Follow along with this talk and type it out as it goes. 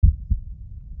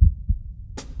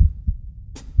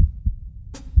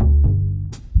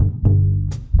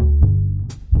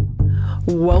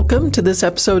Welcome to this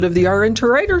episode of the RN to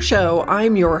Writer Show.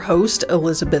 I'm your host,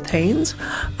 Elizabeth Haynes.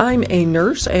 I'm a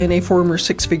nurse and a former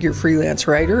six-figure freelance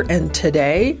writer, and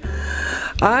today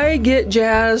I get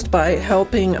jazzed by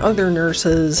helping other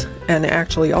nurses, and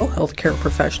actually all healthcare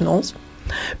professionals,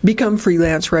 become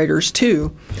freelance writers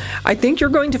too. I think you're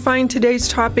going to find today's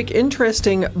topic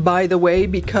interesting, by the way,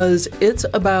 because it's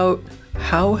about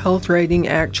how health writing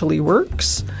actually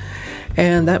works.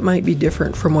 And that might be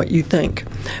different from what you think.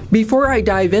 Before I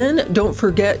dive in, don't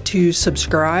forget to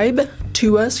subscribe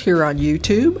to us here on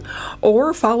YouTube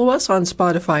or follow us on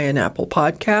Spotify and Apple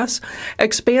Podcasts.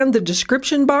 Expand the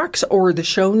description box or the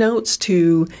show notes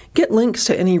to get links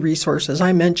to any resources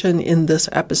I mention in this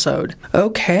episode.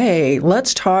 Okay,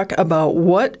 let's talk about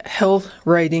what health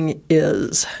writing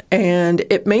is. And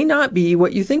it may not be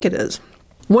what you think it is.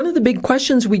 One of the big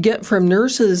questions we get from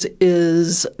nurses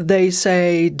is they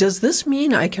say, does this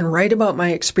mean I can write about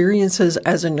my experiences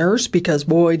as a nurse? Because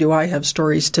boy, do I have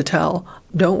stories to tell.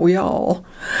 Don't we all?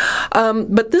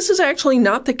 But this is actually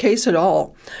not the case at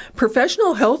all.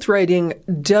 Professional health writing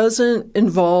doesn't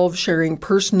involve sharing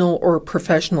personal or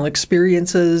professional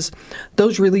experiences.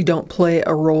 Those really don't play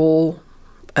a role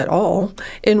at all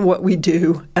in what we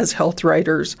do as health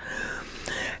writers.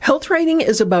 Health writing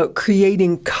is about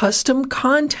creating custom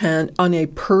content on a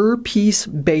per-piece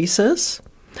basis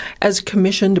as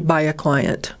commissioned by a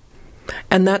client.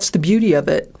 And that's the beauty of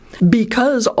it.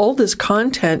 Because all this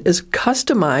content is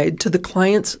customized to the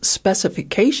client's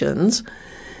specifications,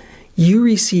 you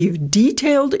receive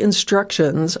detailed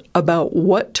instructions about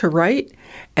what to write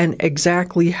and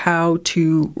exactly how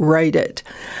to write it.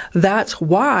 That's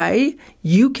why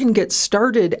you can get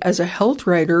started as a health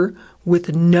writer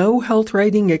with no health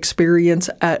writing experience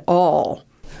at all.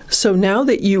 So now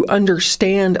that you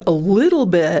understand a little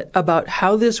bit about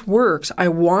how this works, I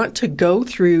want to go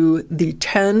through the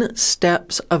 10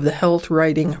 steps of the health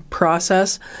writing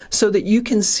process so that you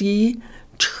can see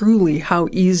truly how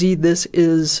easy this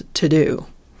is to do.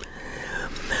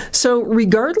 So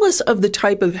regardless of the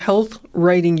type of health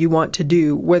writing you want to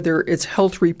do, whether it's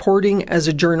health reporting as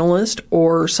a journalist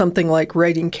or something like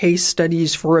writing case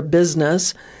studies for a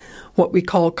business, what we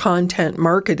call content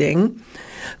marketing,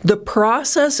 the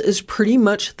process is pretty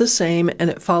much the same and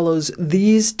it follows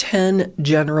these 10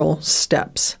 general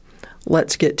steps.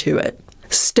 Let's get to it.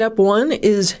 Step 1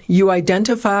 is you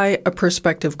identify a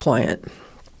prospective client.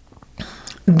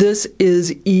 This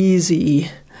is easy.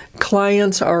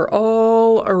 Clients are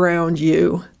all around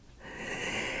you.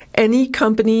 Any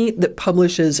company that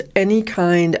publishes any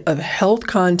kind of health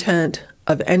content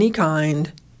of any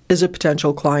kind is a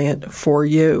potential client for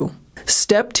you.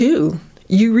 Step 2,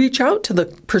 you reach out to the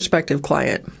prospective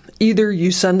client. Either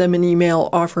you send them an email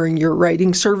offering your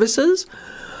writing services,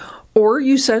 or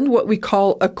you send what we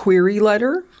call a query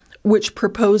letter, which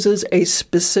proposes a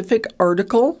specific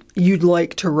article you'd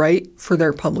like to write for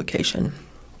their publication.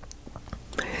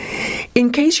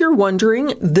 In case you're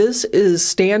wondering, this is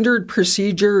standard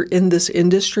procedure in this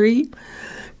industry.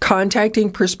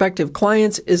 Contacting prospective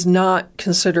clients is not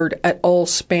considered at all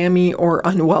spammy or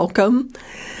unwelcome.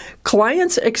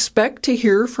 Clients expect to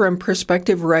hear from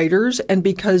prospective writers, and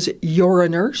because you're a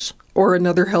nurse or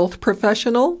another health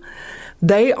professional,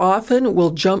 they often will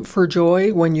jump for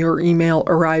joy when your email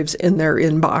arrives in their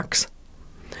inbox.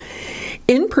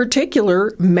 In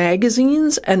particular,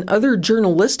 magazines and other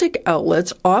journalistic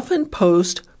outlets often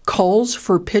post calls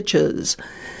for pitches.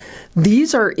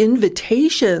 These are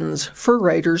invitations for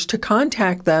writers to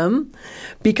contact them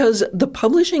because the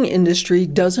publishing industry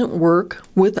doesn't work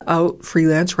without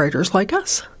freelance writers like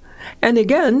us. And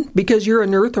again, because you're a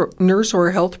nurse or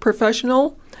a health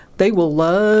professional, they will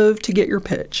love to get your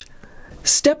pitch.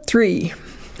 Step 3,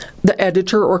 the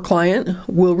editor or client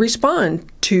will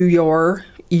respond to your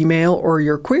email or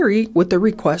your query with a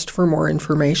request for more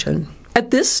information.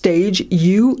 At this stage,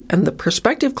 you and the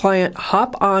prospective client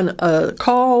hop on a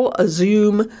call, a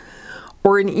Zoom,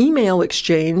 or an email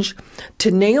exchange to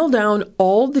nail down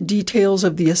all the details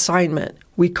of the assignment.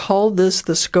 We call this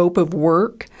the scope of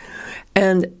work,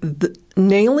 and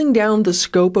nailing down the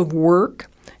scope of work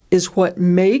is what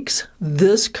makes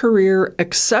this career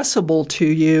accessible to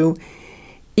you,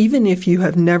 even if you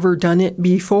have never done it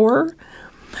before,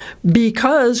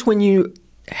 because when you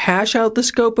hash out the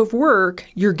scope of work,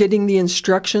 you're getting the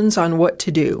instructions on what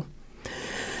to do.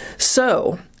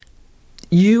 So,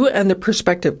 you and the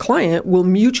prospective client will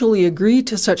mutually agree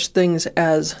to such things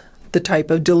as the type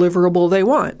of deliverable they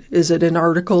want. Is it an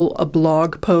article, a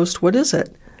blog post? What is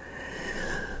it?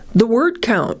 The word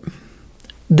count,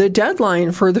 the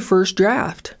deadline for the first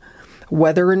draft,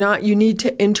 whether or not you need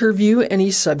to interview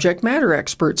any subject matter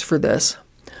experts for this,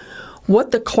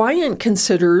 what the client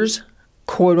considers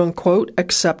quote-unquote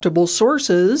acceptable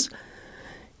sources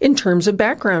in terms of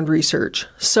background research.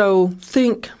 So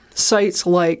think sites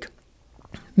like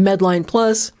Medline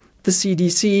Plus, the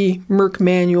CDC, Merck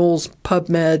Manuals,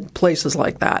 PubMed, places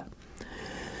like that.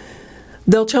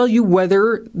 They'll tell you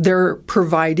whether they're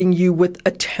providing you with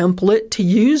a template to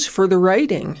use for the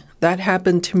writing. That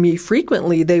happened to me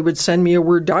frequently. They would send me a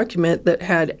Word document that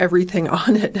had everything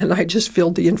on it, and I just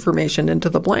filled the information into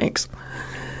the blanks.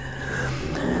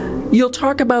 You'll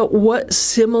talk about what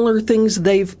similar things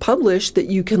they've published that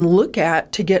you can look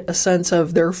at to get a sense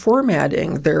of their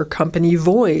formatting, their company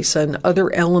voice, and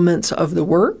other elements of the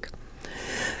work.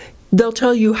 They'll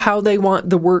tell you how they want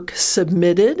the work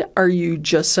submitted. Are you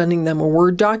just sending them a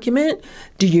Word document?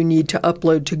 Do you need to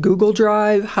upload to Google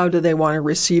Drive? How do they want to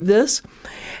receive this?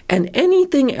 And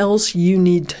anything else you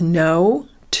need to know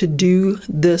to do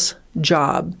this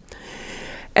job.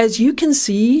 As you can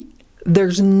see,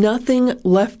 there's nothing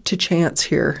left to chance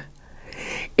here.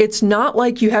 It's not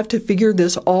like you have to figure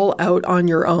this all out on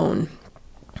your own.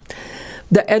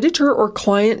 The editor or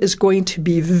client is going to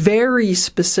be very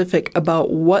specific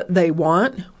about what they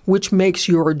want, which makes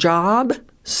your job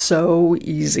so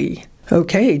easy.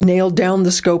 Okay, nailed down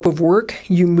the scope of work.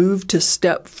 You move to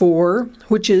step 4,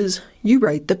 which is you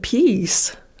write the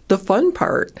piece, the fun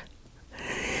part.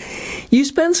 You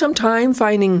spend some time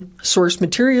finding source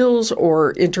materials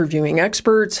or interviewing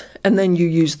experts, and then you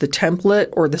use the template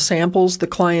or the samples the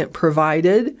client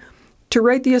provided to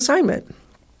write the assignment.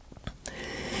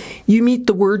 You meet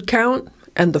the word count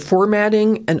and the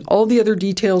formatting and all the other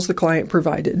details the client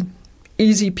provided.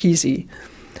 Easy peasy.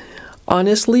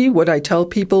 Honestly, what I tell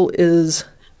people is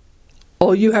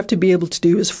all you have to be able to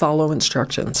do is follow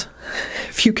instructions.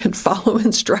 If you can follow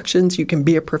instructions, you can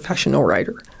be a professional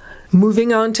writer.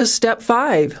 Moving on to step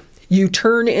 5, you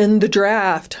turn in the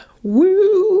draft.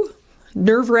 Woo!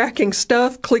 Nerve-wracking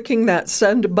stuff, clicking that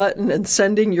send button and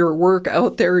sending your work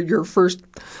out there, your first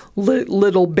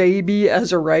little baby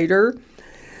as a writer.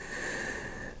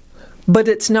 But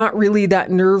it's not really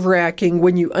that nerve-wracking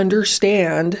when you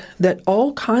understand that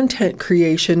all content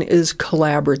creation is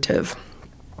collaborative.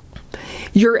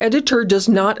 Your editor does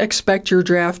not expect your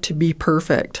draft to be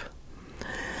perfect.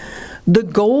 The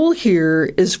goal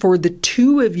here is for the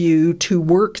two of you to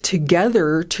work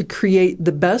together to create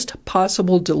the best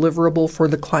possible deliverable for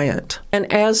the client. And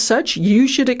as such, you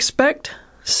should expect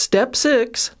step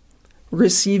 6,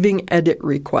 receiving edit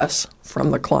requests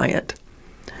from the client.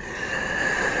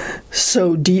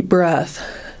 So deep breath.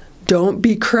 Don't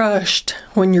be crushed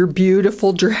when your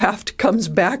beautiful draft comes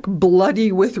back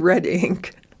bloody with red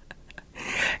ink.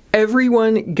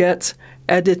 Everyone gets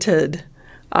edited.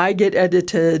 I get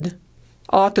edited.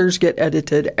 Authors get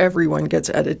edited. Everyone gets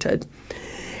edited.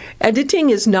 Editing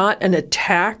is not an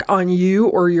attack on you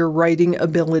or your writing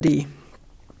ability.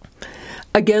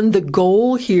 Again, the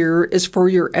goal here is for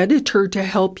your editor to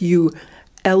help you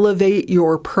elevate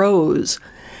your prose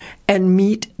and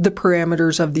meet the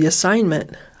parameters of the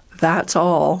assignment. That's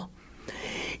all.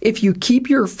 If you keep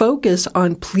your focus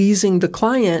on pleasing the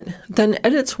client, then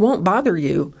edits won't bother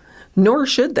you, nor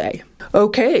should they.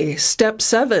 Okay, step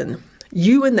 7.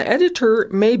 You and the editor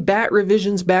may bat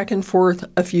revisions back and forth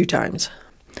a few times.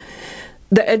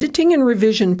 The editing and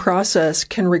revision process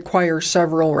can require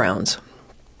several rounds.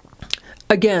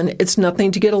 Again, it's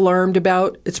nothing to get alarmed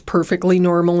about. It's perfectly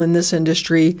normal in this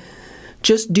industry.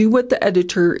 Just do what the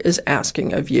editor is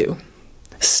asking of you.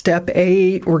 Step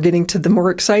 8, we're getting to the more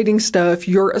exciting stuff.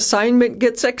 Your assignment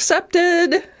gets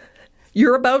accepted.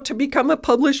 You're about to become a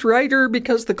published writer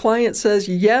because the client says,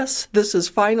 yes, this is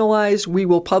finalized, we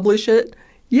will publish it.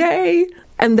 Yay!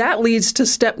 And that leads to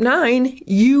step 9,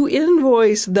 you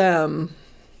invoice them.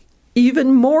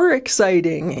 Even more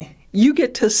exciting, you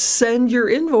get to send your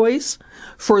invoice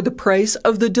for the price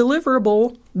of the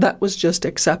deliverable that was just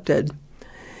accepted.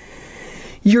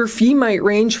 Your fee might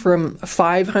range from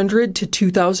 $500 to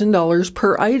 $2,000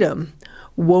 per item.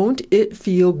 Won't it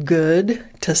feel good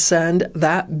to send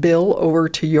that bill over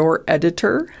to your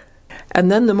editor?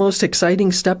 And then the most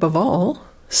exciting step of all,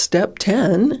 step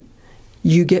 10,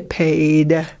 you get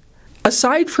paid.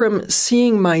 Aside from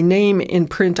seeing my name in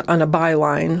print on a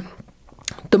byline,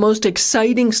 the most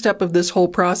exciting step of this whole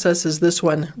process is this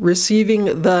one, receiving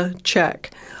the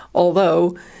check.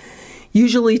 Although,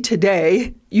 usually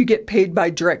today, you get paid by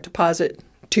direct deposit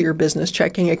to your business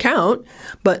checking account,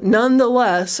 but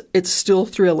nonetheless, it's still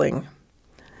thrilling.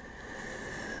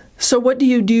 So what do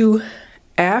you do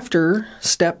after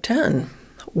step 10?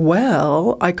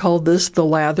 Well, I call this the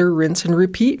lather, rinse, and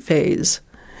repeat phase.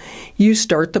 You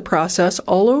start the process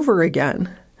all over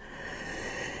again.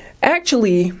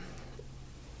 Actually,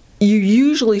 You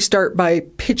usually start by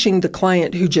pitching the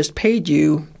client who just paid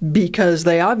you because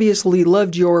they obviously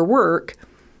loved your work.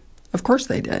 Of course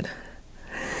they did.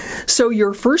 So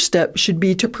your first step should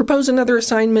be to propose another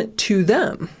assignment to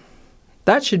them.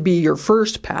 That should be your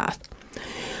first path.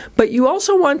 But you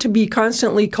also want to be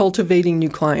constantly cultivating new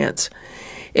clients.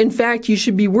 In fact, you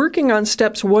should be working on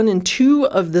steps 1 and 2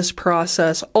 of this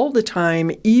process all the time,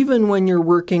 even when you're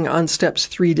working on steps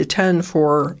 3 to 10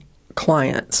 for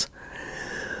clients.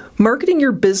 Marketing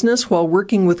your business while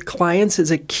working with clients is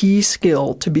a key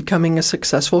skill to becoming a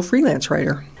successful freelance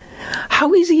writer.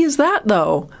 How easy is that,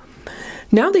 though?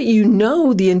 Now that you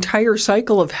know the entire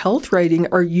cycle of health writing,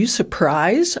 are you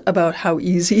surprised about how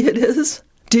easy it is?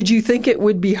 Did you think it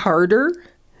would be harder?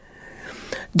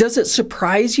 Does it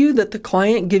surprise you that the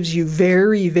client gives you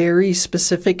very, very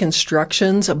specific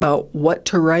instructions about what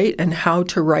to write and how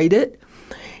to write it?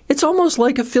 It's almost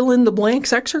like a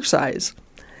fill-in-the-blanks exercise.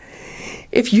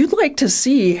 If you'd like to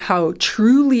see how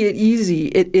truly easy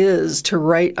it is to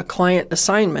write a client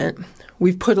assignment,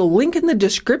 we've put a link in the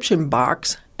description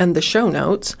box and the show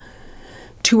notes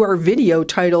to our video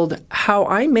titled How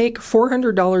I Make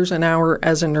 $400 an Hour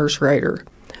as a Nurse Writer.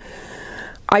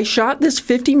 I shot this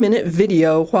 50-minute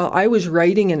video while I was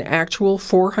writing an actual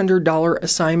 $400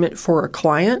 assignment for a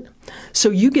client,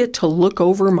 so you get to look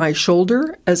over my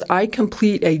shoulder as I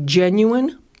complete a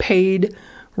genuine, paid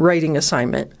writing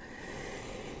assignment.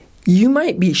 You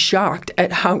might be shocked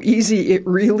at how easy it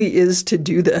really is to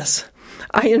do this.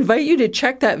 I invite you to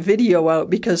check that video out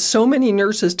because so many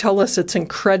nurses tell us it's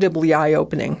incredibly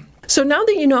eye-opening. So now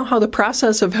that you know how the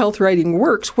process of health writing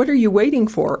works, what are you waiting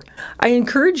for? I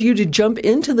encourage you to jump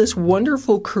into this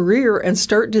wonderful career and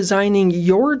start designing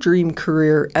your dream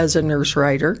career as a nurse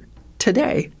writer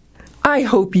today. I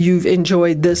hope you've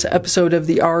enjoyed this episode of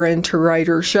the RN to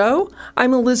Writer Show.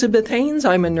 I'm Elizabeth Haynes.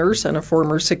 I'm a nurse and a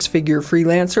former 6-figure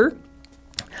freelancer.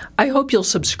 I hope you'll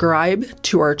subscribe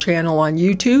to our channel on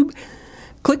YouTube.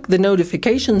 Click the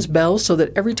notifications bell so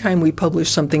that every time we publish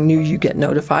something new, you get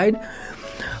notified.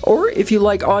 Or if you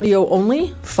like audio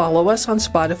only, follow us on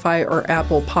Spotify or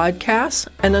Apple Podcasts.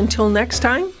 And until next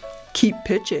time, keep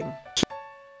pitching.